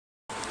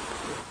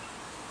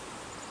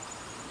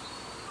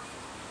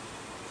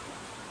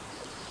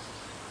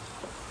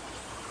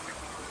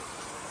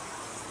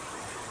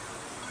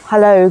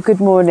Hello, good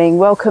morning.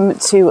 Welcome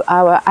to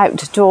our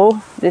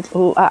outdoor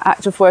little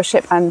act of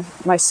worship and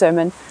my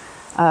sermon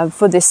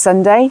for this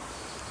Sunday.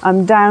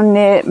 I'm down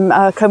near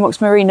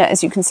Comox Marina,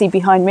 as you can see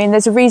behind me, and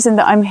there's a reason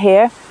that I'm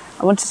here.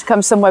 I wanted to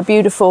come somewhere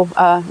beautiful,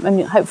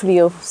 and hopefully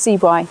you'll see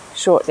why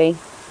shortly.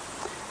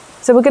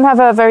 So we're going to have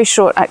a very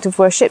short act of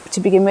worship to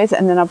begin with,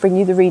 and then I'll bring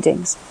you the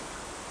readings.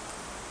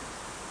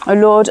 O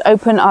Lord,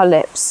 open our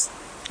lips,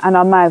 and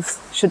our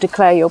mouth should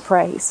declare your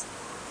praise.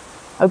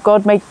 O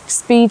God, make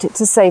speed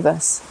to save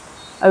us.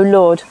 O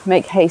Lord,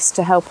 make haste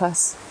to help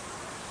us.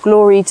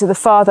 Glory to the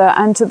Father,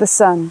 and to the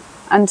Son,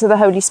 and to the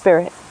Holy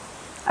Spirit,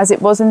 as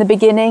it was in the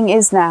beginning,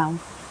 is now,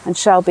 and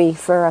shall be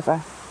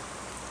forever.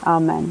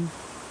 Amen.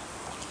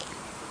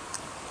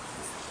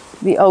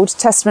 The Old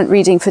Testament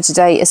reading for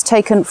today is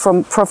taken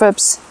from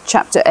Proverbs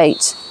chapter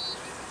 8,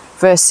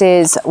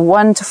 verses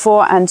 1 to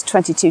 4 and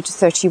 22 to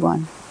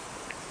 31.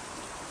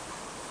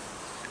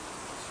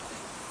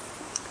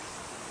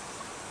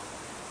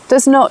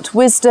 Does not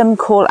wisdom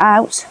call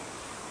out?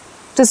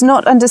 Does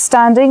not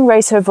understanding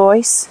raise her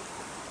voice?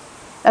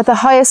 At the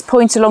highest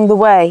point along the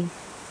way,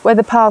 where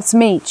the paths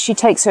meet, she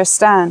takes her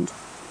stand.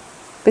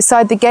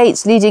 Beside the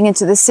gate leading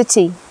into the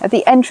city, at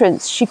the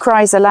entrance, she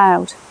cries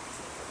aloud.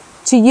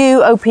 To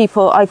you, O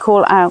people, I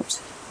call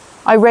out.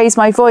 I raise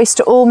my voice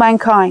to all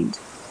mankind.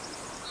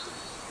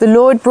 The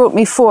Lord brought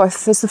me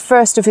forth as the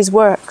first of his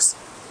works,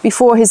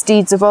 before his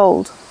deeds of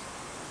old.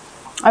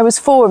 I was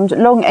formed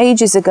long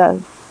ages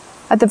ago,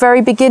 at the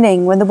very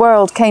beginning, when the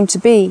world came to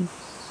be.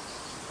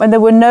 When there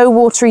were no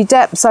watery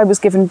depths, I was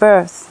given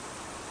birth.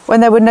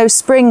 When there were no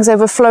springs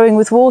overflowing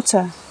with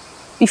water.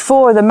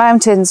 Before the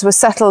mountains were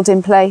settled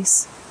in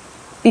place.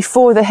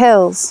 Before the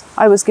hills,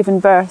 I was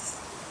given birth.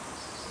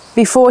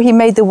 Before he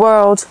made the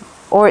world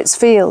or its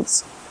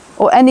fields,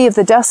 or any of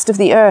the dust of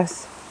the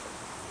earth.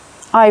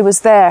 I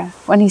was there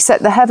when he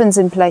set the heavens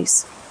in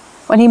place,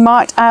 when he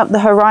marked out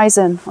the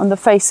horizon on the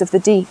face of the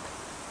deep,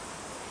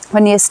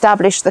 when he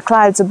established the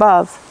clouds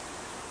above,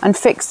 and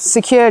fixed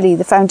securely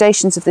the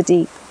foundations of the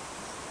deep,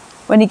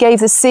 when he gave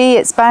the sea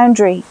its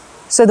boundary,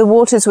 so the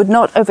waters would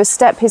not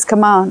overstep his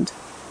command,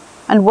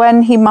 and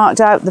when he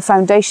marked out the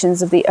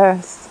foundations of the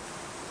earth.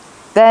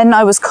 Then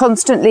I was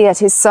constantly at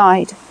his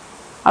side.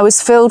 I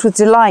was filled with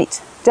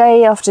delight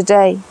day after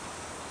day,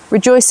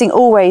 rejoicing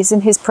always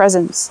in his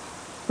presence,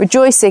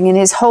 rejoicing in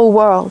his whole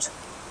world,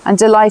 and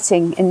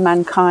delighting in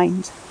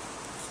mankind.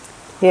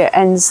 Here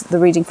ends the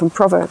reading from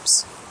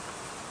Proverbs.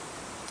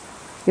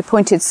 The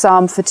appointed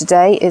psalm for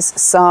today is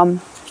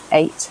Psalm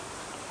 8.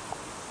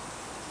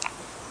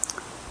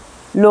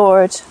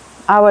 Lord,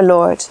 our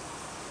Lord,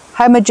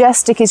 how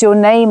majestic is your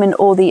name in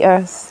all the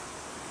earth.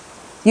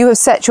 You have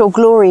set your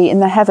glory in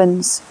the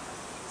heavens.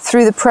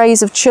 Through the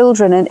praise of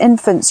children and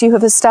infants, you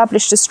have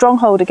established a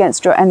stronghold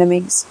against your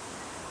enemies,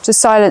 to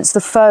silence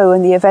the foe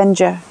and the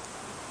avenger.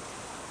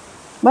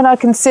 When I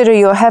consider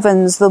your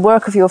heavens, the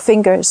work of your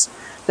fingers,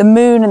 the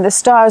moon and the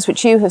stars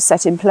which you have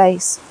set in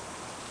place.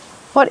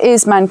 What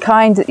is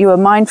mankind that you are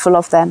mindful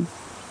of them?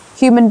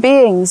 Human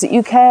beings that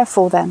you care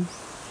for them?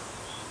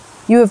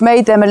 You have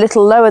made them a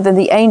little lower than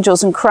the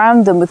angels and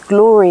crowned them with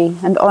glory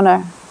and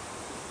honor.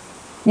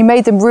 You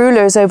made them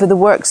rulers over the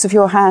works of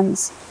your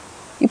hands.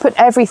 You put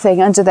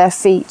everything under their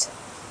feet,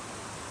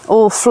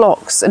 all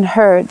flocks and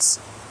herds,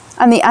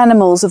 and the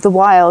animals of the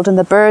wild, and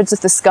the birds of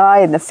the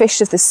sky, and the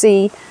fish of the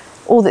sea,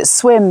 all that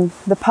swim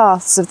the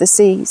paths of the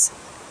seas.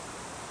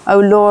 O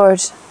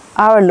Lord,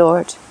 our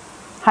Lord,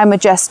 how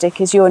majestic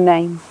is your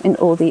name in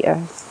all the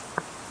earth.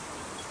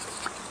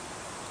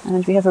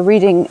 And we have a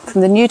reading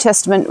from the New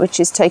Testament, which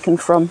is taken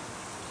from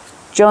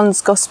John's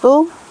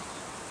Gospel,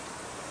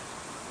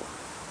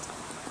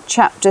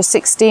 chapter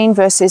 16,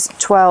 verses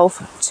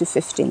 12 to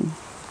 15.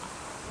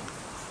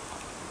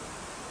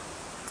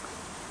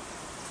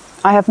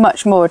 I have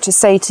much more to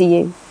say to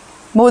you,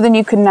 more than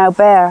you can now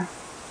bear.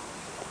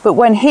 But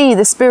when he,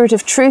 the Spirit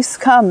of truth,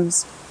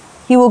 comes,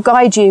 he will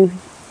guide you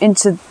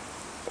into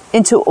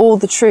all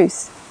the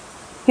truth.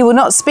 He will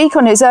not speak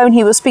on his own,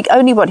 he will speak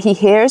only what he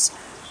hears,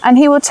 and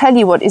he will tell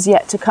you what is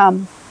yet to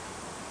come.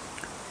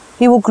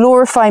 He will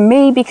glorify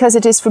me, because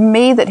it is from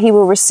me that he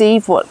will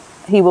receive what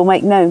he will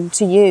make known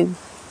to you.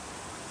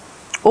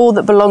 All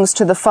that belongs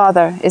to the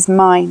Father is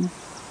mine.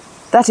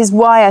 That is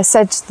why I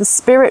said the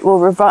Spirit will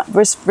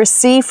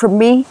receive from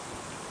me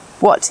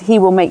what he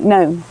will make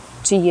known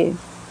to you.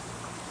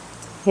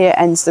 Here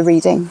ends the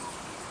reading.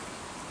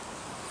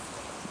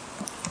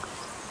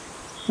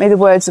 May the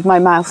words of my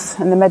mouth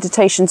and the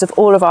meditations of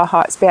all of our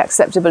hearts be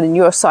acceptable in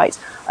your sight,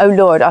 O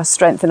Lord, our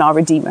strength and our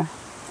Redeemer.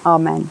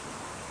 Amen.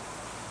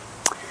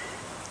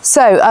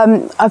 So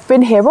I've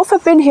been here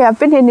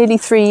nearly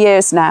 3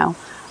 years now,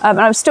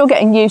 and I'm still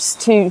getting used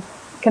to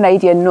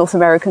Canadian, North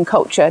American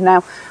culture.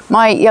 Now,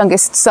 my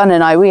youngest son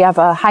and I, we have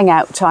a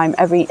hangout time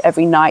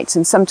every night,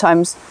 and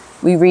sometimes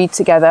we read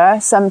together,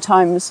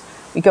 sometimes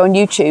we go on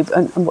YouTube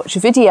and watch a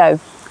video.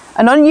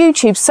 And on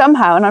YouTube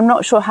somehow, and I'm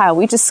not sure how,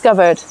 we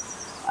discovered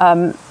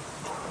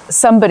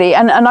somebody,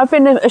 and I've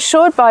been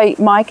assured by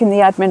Mike in the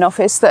admin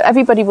office that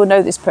everybody will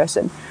know this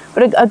person,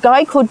 but a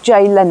guy called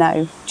Jay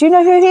Leno. Do you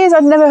know who he is?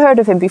 I've never heard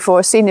of him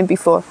before, seen him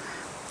before.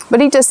 But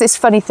he does this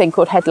funny thing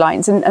called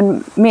headlines,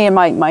 and me and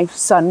my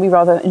son, we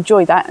rather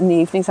enjoy that in the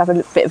evenings, have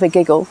a bit of a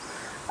giggle.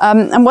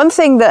 And one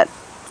thing that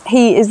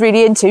he is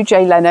really into,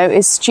 Jay Leno,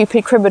 is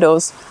stupid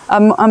criminals,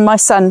 and my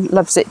son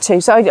loves it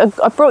too. So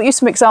I brought you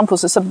some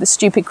examples of some of the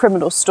stupid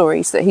criminal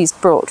stories that he's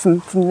brought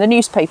from the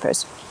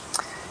newspapers.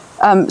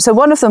 So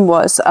one of them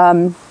was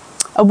a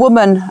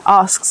woman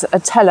asks a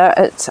teller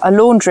at a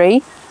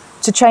laundry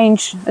to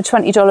change a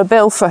 $20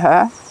 bill for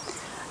her.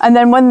 And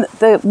then when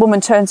the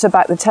woman turns her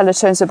back, the teller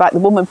turns her back, the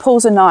woman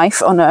pulls a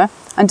knife on her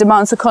and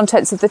demands the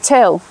contents of the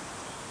till.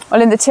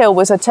 Well, in the till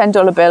was a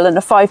 $10 bill and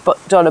a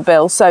 $5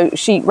 bill, so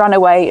she ran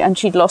away and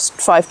she'd lost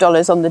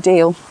 $5 on the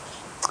deal.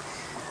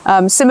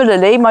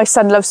 Similarly, my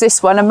son loves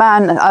this one.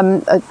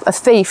 A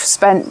thief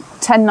spent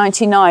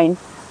 $10.99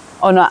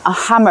 on a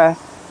hammer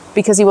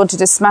because he wanted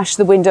to smash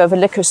the window of a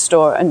liquor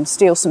store and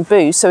steal some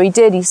booze. So he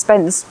did. He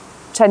spends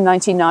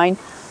 $10.99,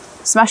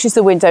 smashes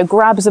the window,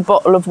 grabs a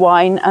bottle of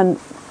wine and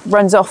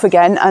runs off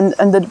again, and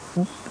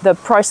the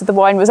price of the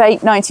wine was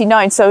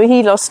 $8.99, so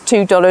he lost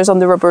 $2 on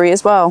the robbery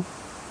as well.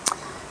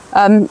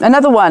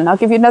 Another one, I'll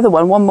give you another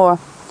one more.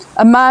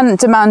 A man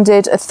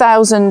demanded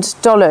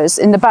 $1,000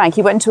 in the bank.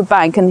 He went to a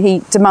bank and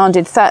he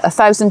demanded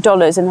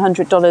 $1,000 in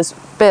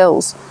 $100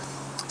 bills.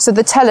 So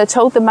the teller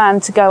told the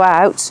man to go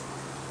out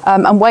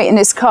and wait in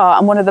his car,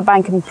 and one of the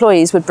bank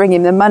employees would bring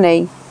him the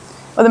money.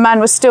 Well, the man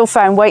was still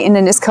found waiting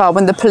in his car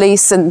when the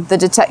police and the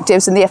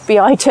detectives and the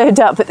FBI turned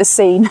up at the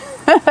scene.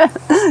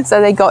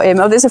 So they got him.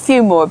 Oh, there's a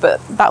few more,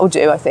 but that'll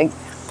do, I think.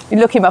 You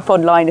look him up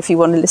online if you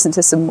want to listen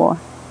to some more.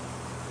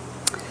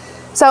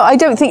 So I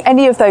don't think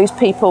any of those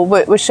people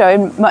were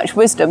showing much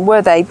wisdom,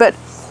 were they? But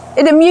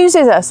it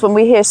amuses us when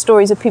we hear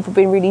stories of people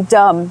being really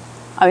dumb.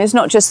 I mean, it's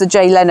not just the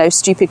Jay Leno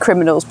stupid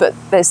criminals, but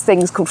there's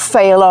things called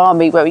Fail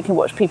Army where we can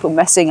watch people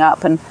messing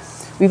up. And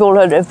we've all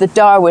heard of the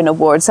Darwin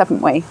Awards,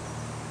 haven't we?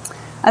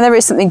 And there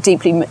is something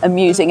deeply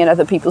amusing in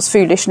other people's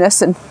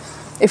foolishness. And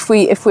if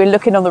we're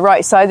looking on the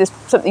right side, there's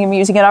something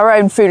amusing in our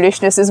own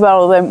foolishness as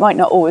well, although it might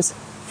not always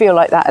feel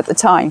like that at the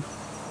time.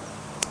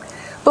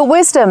 But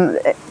wisdom,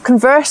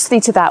 conversely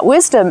to that,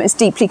 wisdom is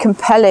deeply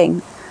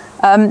compelling.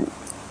 And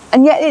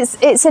yet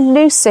it's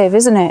elusive,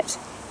 isn't it?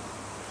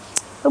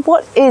 But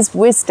what is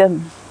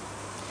wisdom?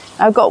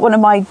 I've got one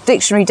of my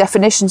dictionary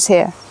definitions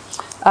here.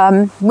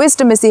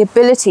 Wisdom is the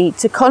ability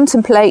to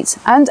contemplate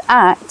and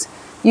act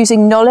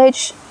using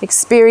knowledge,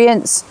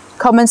 experience,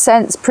 common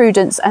sense,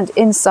 prudence, and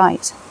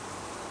insight.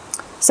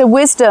 So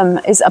wisdom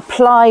is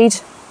applied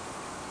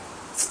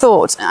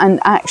thought and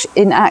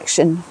in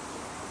action.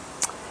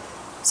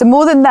 So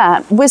more than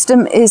that,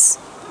 wisdom is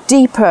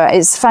deeper,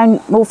 is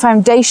more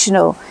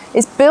foundational,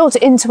 it's built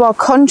into our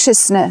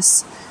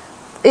consciousness.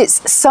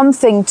 It's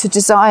something to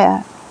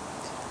desire.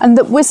 And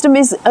that wisdom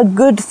is a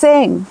good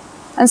thing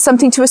and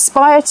something to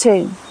aspire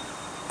to.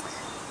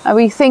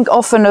 We think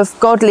often of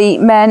godly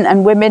men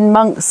and women,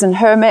 monks and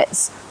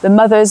hermits, the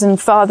mothers and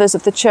fathers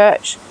of the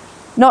church,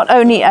 not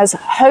only as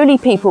holy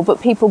people, but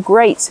people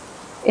great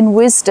in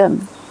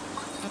wisdom.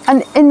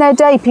 And in their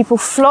day, people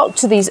flocked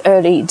to these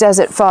early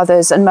desert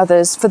fathers and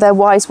mothers for their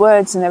wise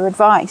words and their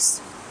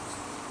advice.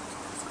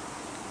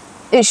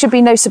 It should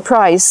be no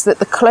surprise that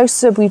the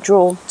closer we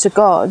draw to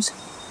God,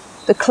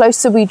 the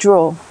closer we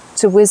draw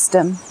to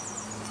wisdom,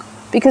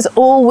 because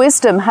all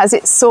wisdom has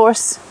its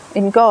source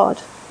in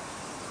God.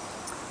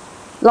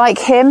 Like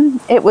him,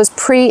 it was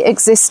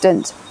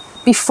pre-existent,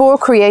 before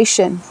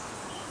creation.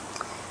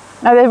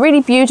 Now they're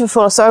really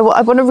beautiful, so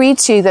I want to read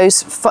to you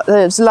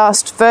those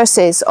last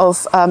verses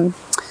of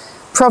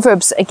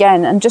Proverbs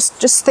again, and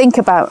just think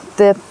about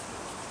the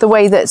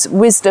way that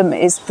wisdom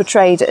is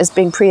portrayed as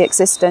being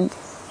pre-existent.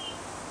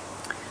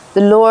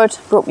 The Lord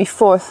brought me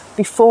forth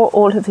before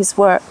all of his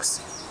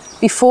works,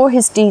 before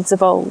his deeds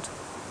of old.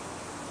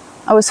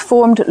 I was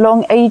formed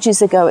long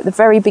ages ago at the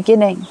very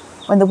beginning,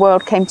 when the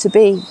world came to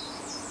be,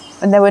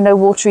 when there were no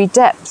watery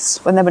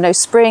depths, when there were no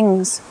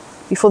springs,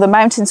 before the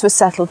mountains were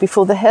settled,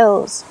 before the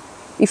hills,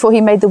 before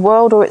he made the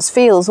world or its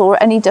fields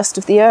or any dust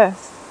of the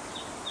earth.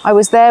 I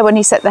was there when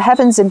he set the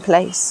heavens in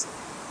place,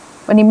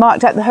 when he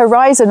marked out the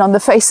horizon on the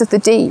face of the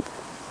deep,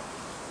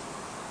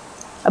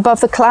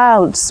 above the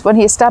clouds, when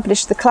he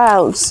established the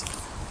clouds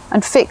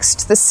and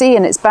fixed the sea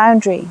in its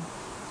boundary.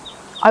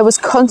 I was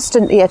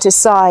constantly at his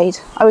side.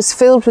 I was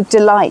filled with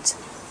delight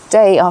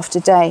day after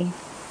day.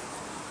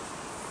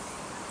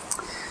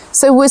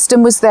 So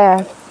wisdom was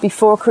there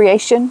before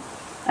creation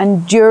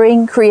and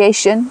during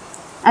creation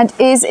and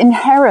is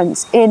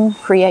inherent in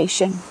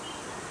creation.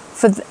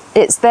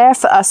 It's there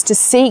for us to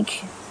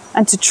seek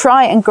and to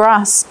try and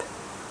grasp,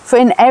 for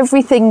in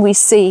everything we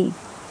see,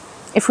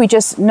 if we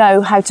just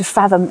know how to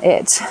fathom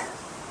it.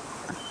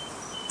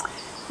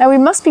 Now we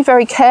must be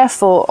very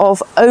careful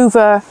of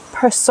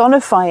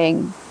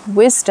over-personifying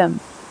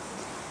wisdom.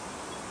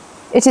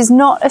 It is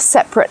not a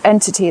separate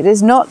entity. It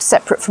is not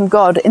separate from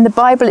God. In the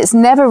Bible, it's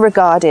never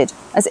regarded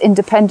as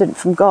independent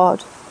from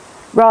God.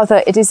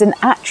 Rather, it is an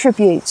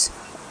attribute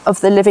of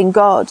the living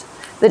God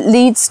that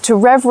leads to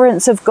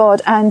reverence of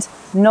God and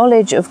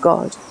knowledge of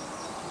God.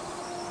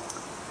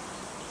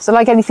 So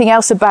like anything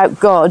else about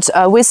God,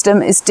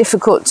 wisdom is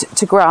difficult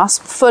to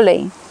grasp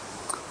fully.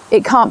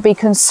 It can't be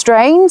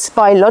constrained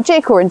by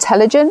logic or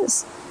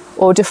intelligence,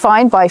 or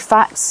defined by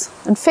facts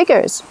and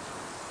figures.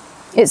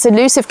 Its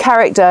elusive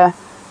character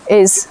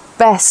is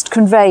best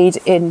conveyed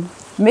in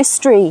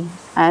mystery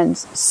and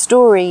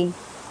story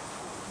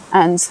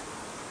and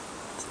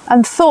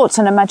thought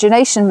and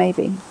imagination,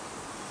 maybe.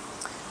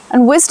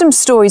 And wisdom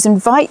stories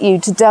invite you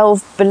to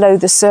delve below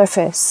the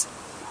surface.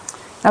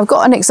 Now, I've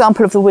got an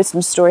example of a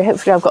wisdom story.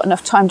 Hopefully I've got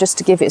enough time just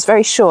to give it. It's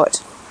very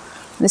short.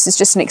 This is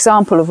just an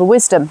example of a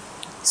wisdom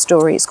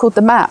story. It's called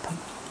The Map.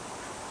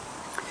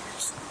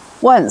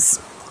 Once,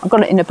 I've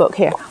got it in a book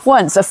here.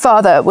 Once a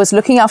father was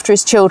looking after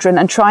his children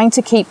and trying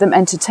to keep them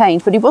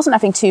entertained, but he wasn't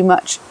having too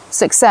much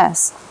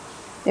success.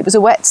 It was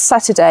a wet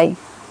Saturday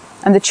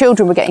and the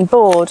children were getting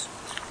bored.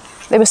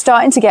 They were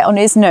starting to get on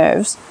his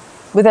nerves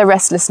with their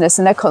restlessness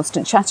and their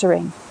constant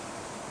chattering.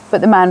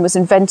 But the man was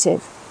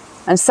inventive,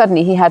 and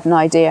suddenly he had an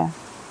idea.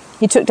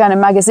 He took down a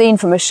magazine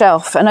from a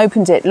shelf and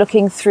opened it,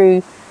 looking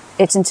through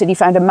it until he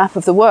found a map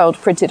of the world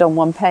printed on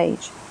one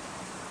page.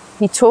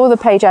 He tore the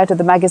page out of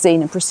the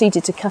magazine and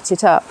proceeded to cut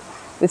it up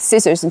with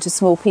scissors into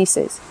small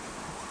pieces.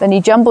 Then he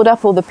jumbled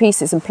up all the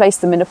pieces and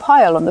placed them in a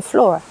pile on the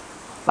floor,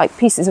 like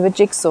pieces of a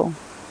jigsaw.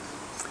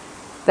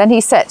 Then he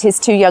set his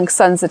two young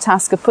sons the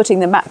task of putting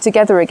the map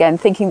together again,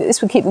 thinking that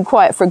this would keep them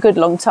quiet for a good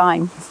long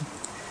time.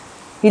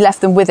 He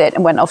left them with it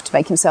and went off to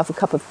make himself a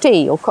cup of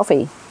tea or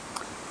coffee.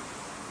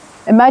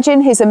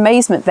 Imagine his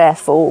amazement,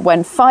 therefore,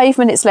 when 5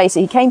 minutes later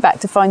he came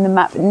back to find the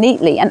map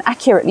neatly and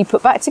accurately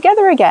put back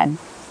together again.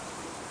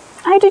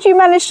 "How did you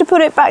manage to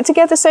put it back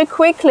together so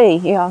quickly?"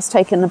 he asked,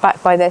 taken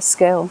aback by their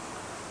skill.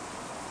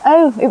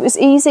 "Oh, it was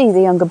easy,"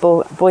 the younger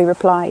boy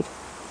replied.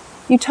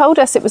 "You told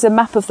us it was a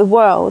map of the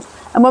world,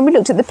 and when we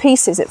looked at the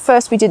pieces, at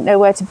first we didn't know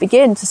where to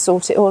begin to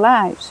sort it all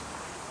out.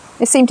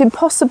 It seemed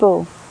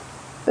impossible.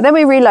 But then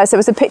we realised there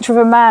was a picture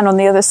of a man on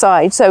the other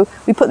side, so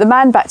we put the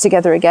man back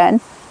together again,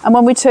 and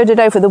when we turned it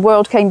over, the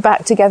world came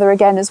back together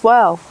again as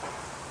well."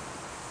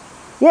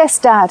 "Yes,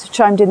 Dad,"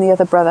 chimed in the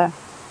other brother.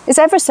 "It's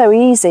ever so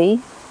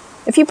easy.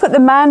 If you put the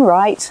man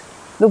right,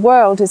 the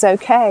world is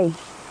okay."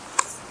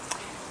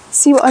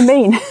 See what I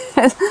mean?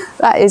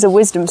 That is a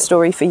wisdom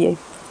story for you.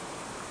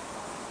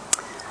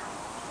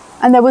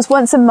 And there was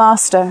once a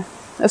master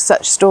of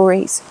such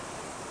stories.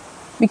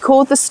 We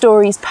called the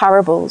stories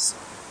parables,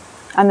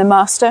 and the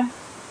master,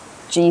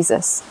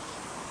 Jesus.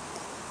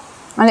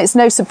 And it's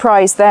no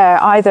surprise there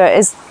either,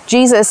 as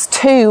Jesus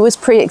too was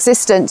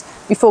pre-existent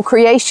before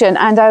creation,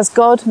 and as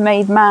God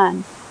made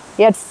man,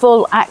 he had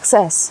full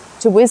access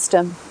to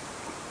wisdom.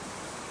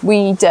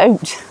 We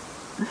don't.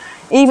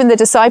 Even the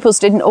disciples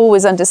didn't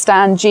always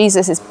understand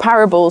Jesus'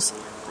 parables,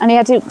 and he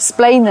had to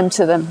explain them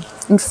to them.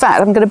 In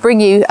fact, I'm going to bring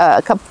you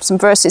some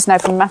verses now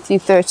from Matthew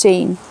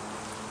 13.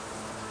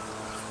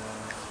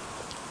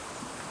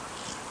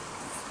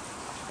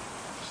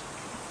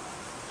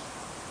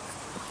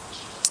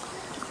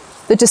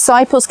 The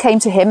disciples came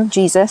to him,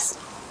 Jesus,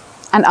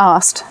 and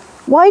asked,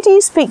 "Why do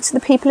you speak to the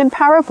people in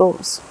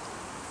parables?"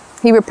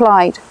 He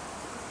replied,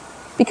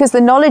 "Because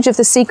the knowledge of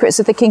the secrets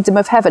of the kingdom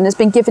of heaven has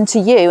been given to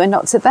you and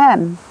not to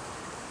them.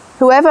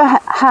 Whoever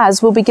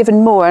has will be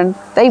given more, and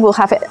they will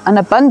have it an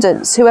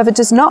abundance. Whoever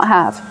does not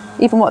have,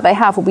 even what they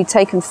have will be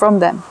taken from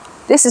them.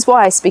 This is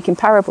why I speak in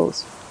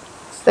parables.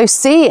 Though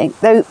seeing,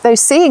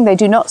 they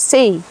do not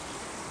see.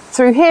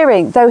 Though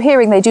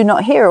hearing, they do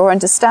not hear or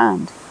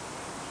understand.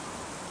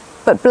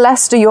 But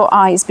blessed are your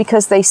eyes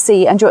because they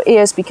see, and your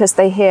ears because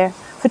they hear.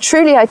 For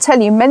truly I tell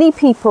you, many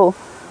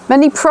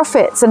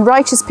prophets and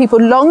righteous people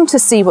long to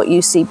see what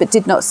you see, but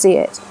did not see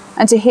it,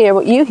 and to hear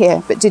what you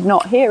hear, but did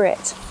not hear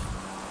it."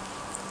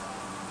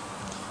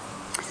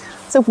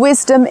 So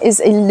wisdom is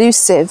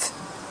elusive,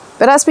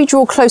 but as we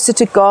draw closer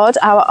to God,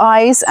 our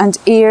eyes and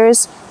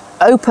ears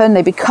open,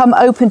 they become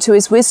open to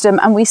his wisdom,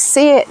 and we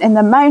see it in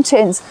the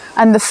mountains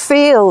and the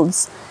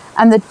fields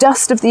and the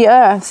dust of the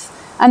earth,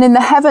 and in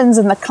the heavens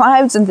and the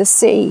clouds and the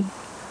sea.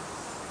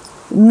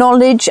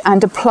 Knowledge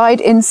and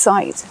applied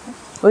insight.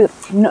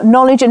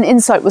 Knowledge and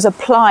insight was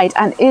applied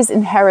and is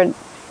inherent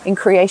in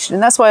creation.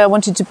 And that's why I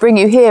wanted to bring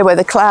you here where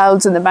the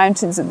clouds and the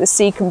mountains and the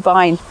sea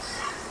combine,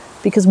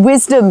 because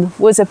wisdom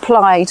was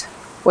applied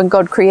when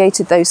God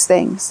created those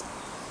things.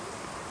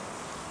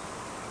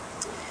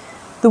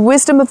 The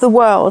wisdom of the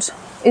world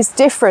is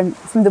different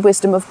from the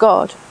wisdom of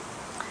God.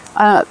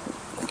 I'm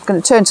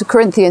going to turn to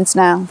Corinthians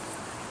now.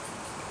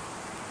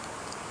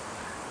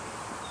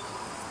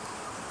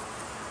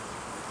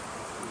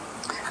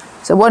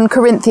 So 1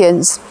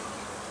 Corinthians.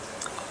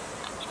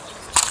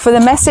 "For the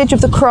message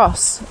of the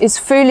cross is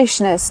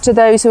foolishness to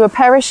those who are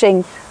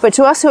perishing, but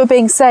to us who are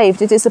being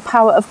saved it is the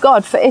power of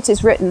God. For it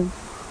is written,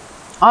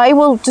 I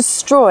will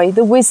destroy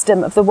the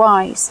wisdom of the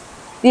wise.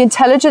 The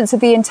intelligence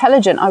of the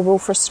intelligent I will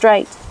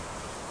frustrate.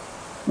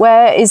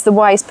 Where is the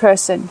wise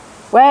person?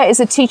 Where is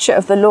a teacher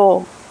of the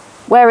law?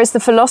 Where is the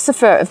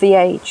philosopher of the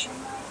age?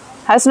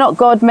 Has not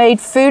God made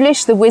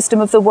foolish the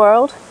wisdom of the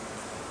world?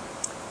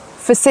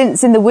 For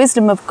since in the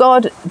wisdom of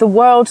God, the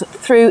world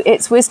through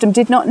its wisdom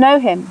did not know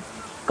him,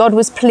 God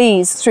was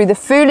pleased through the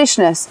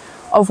foolishness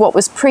of what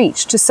was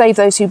preached to save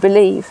those who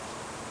believe.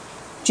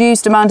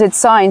 Jews demanded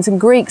signs and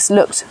Greeks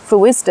looked for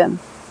wisdom.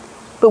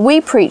 But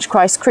we preach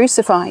Christ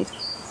crucified,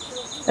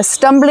 a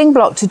stumbling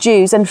block to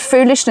Jews and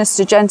foolishness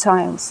to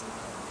Gentiles.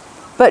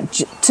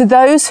 But to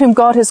those whom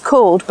God has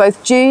called,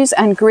 both Jews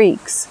and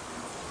Greeks,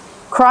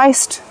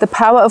 Christ, the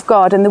power of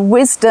God and the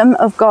wisdom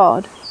of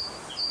God.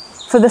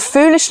 For the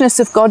foolishness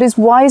of God is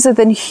wiser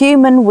than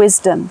human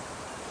wisdom,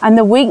 and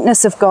the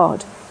weakness of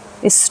God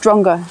is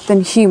stronger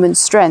than human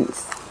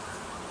strength.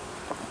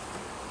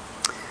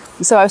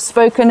 So I've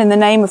spoken in the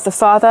name of the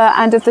Father,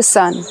 and of the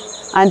Son,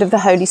 and of the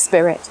Holy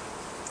Spirit.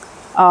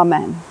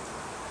 Amen.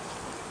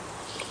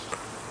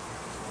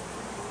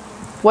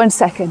 1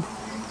 second.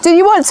 Do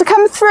you want to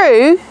come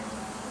through?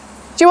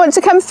 Do you want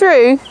to come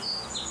through?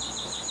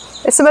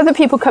 There's some other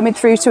people coming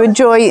through to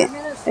enjoy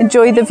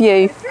the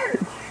view.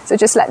 So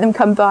just let them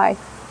come by.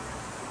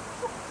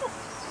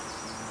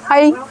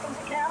 Hi. Welcome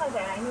to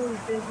Canada. I know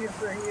you've been here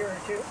for a year or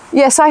two.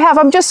 Yes, I have.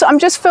 I'm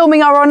just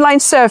filming our online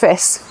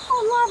service.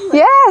 Oh, lovely.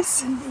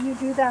 Yes. And do you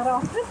do that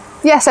often?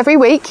 Yes, every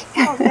week.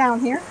 Oh, down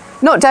here?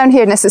 Not down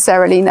here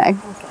necessarily, no.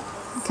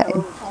 Okay.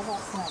 Oh,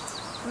 that's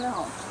nice.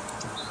 Well,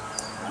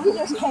 we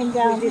just came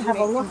down to have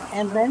a look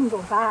and then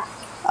go back.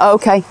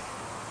 Okay.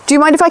 Do you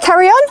mind if I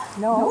carry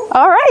on? No.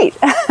 All right.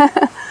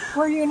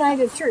 We're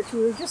United Church.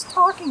 We were just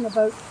talking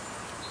about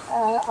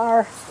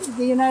the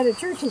United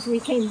Church as we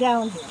came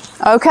down here.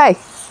 Okay.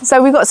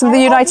 So we've got some of the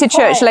I'll be United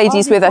Church quiet.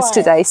 ladies I'll be with us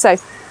quiet. today.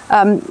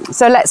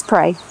 So let's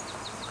pray.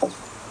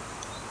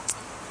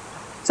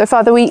 So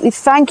Father, we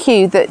thank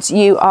you that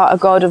you are a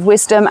God of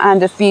wisdom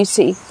and of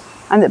beauty,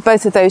 and that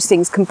both of those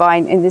things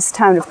combine in this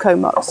town of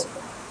Comox.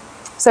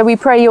 So we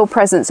pray your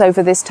presence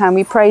over this town.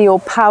 We pray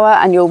your power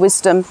and your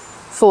wisdom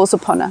falls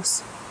upon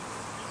us.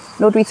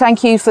 Lord, we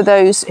thank you for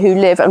those who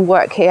live and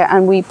work here,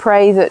 and we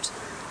pray that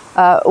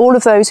all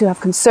of those who have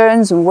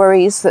concerns and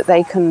worries, that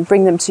they can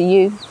bring them to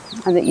you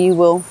and that you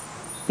will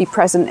be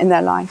present in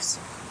their lives.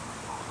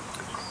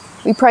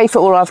 We pray for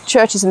all our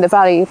churches in the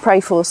valley. We pray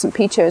for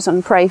St.Peter's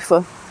and pray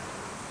for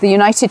the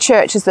United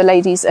Church as the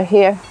ladies are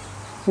here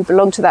who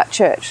belong to that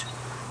church.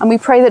 And we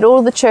pray that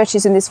all the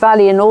churches in this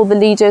valley and all the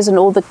leaders and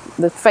all the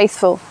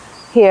faithful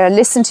here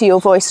listen to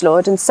your voice,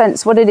 Lord, and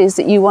sense what it is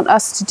that you want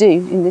us to do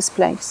in this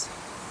place.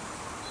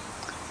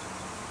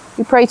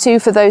 We pray too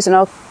for those in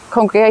our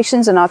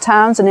congregations and our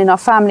towns and in our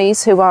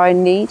families who are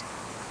in need,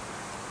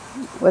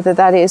 whether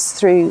that is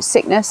through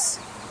sickness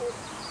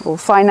or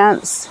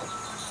finance,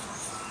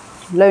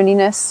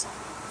 loneliness,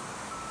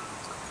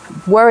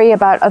 worry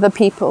about other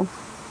people.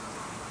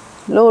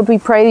 Lord, we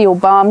pray your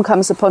balm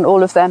comes upon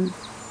all of them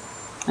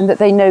and that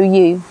they know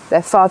you,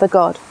 their Father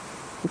God,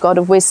 the God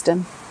of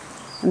wisdom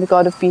and the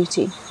God of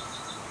beauty.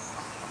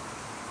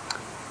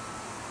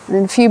 And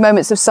in a few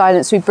moments of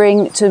silence, we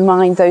bring to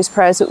mind those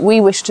prayers that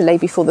we wish to lay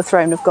before the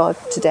throne of God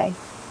today.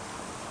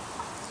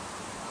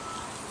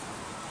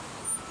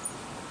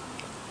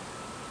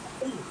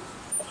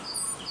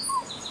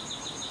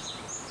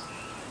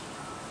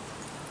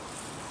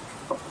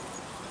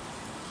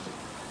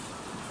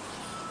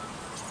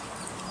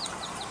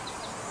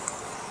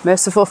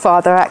 Merciful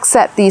Father,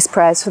 accept these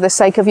prayers for the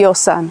sake of your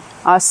Son,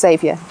 our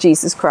Saviour,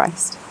 Jesus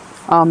Christ.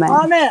 Amen.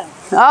 Amen.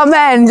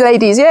 Amen,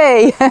 ladies,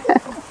 yay!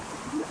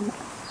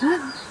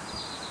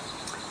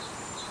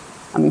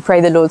 And we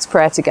pray the Lord's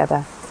Prayer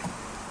together.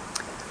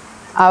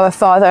 Our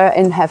Father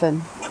in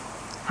heaven,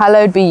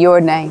 hallowed be your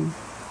name.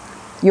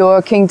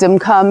 Your kingdom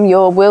come,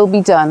 your will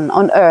be done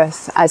on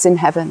earth as in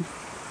heaven.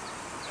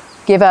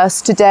 Give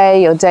us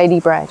today your daily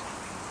bread,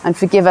 and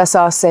forgive us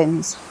our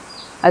sins,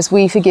 as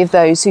we forgive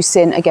those who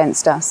sin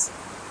against us.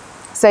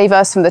 Save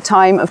us from the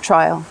time of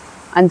trial,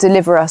 and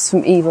deliver us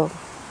from evil.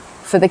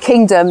 For the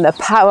kingdom, the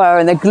power,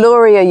 and the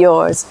glory are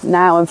yours,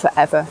 now and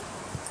forever.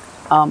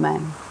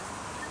 Amen.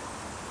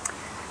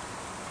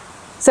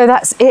 So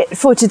that's it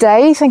for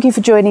today. Thank you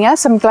for joining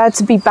us. I'm glad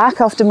to be back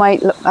after my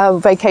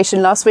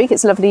vacation last week.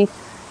 It's lovely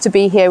to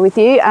be here with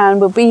you, and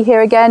we'll be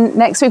here again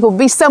next week. We'll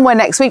be somewhere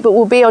next week, but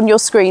we'll be on your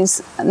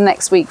screens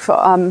next week for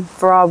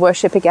our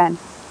worship again.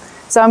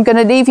 So I'm going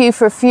to leave you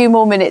for a few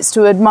more minutes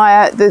to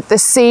admire the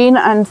scene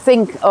and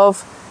think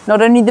of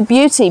not only the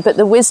beauty, but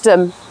the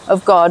wisdom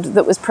of God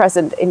that was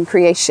present in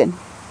creation.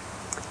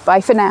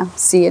 Bye for now.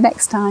 See you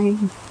next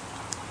time.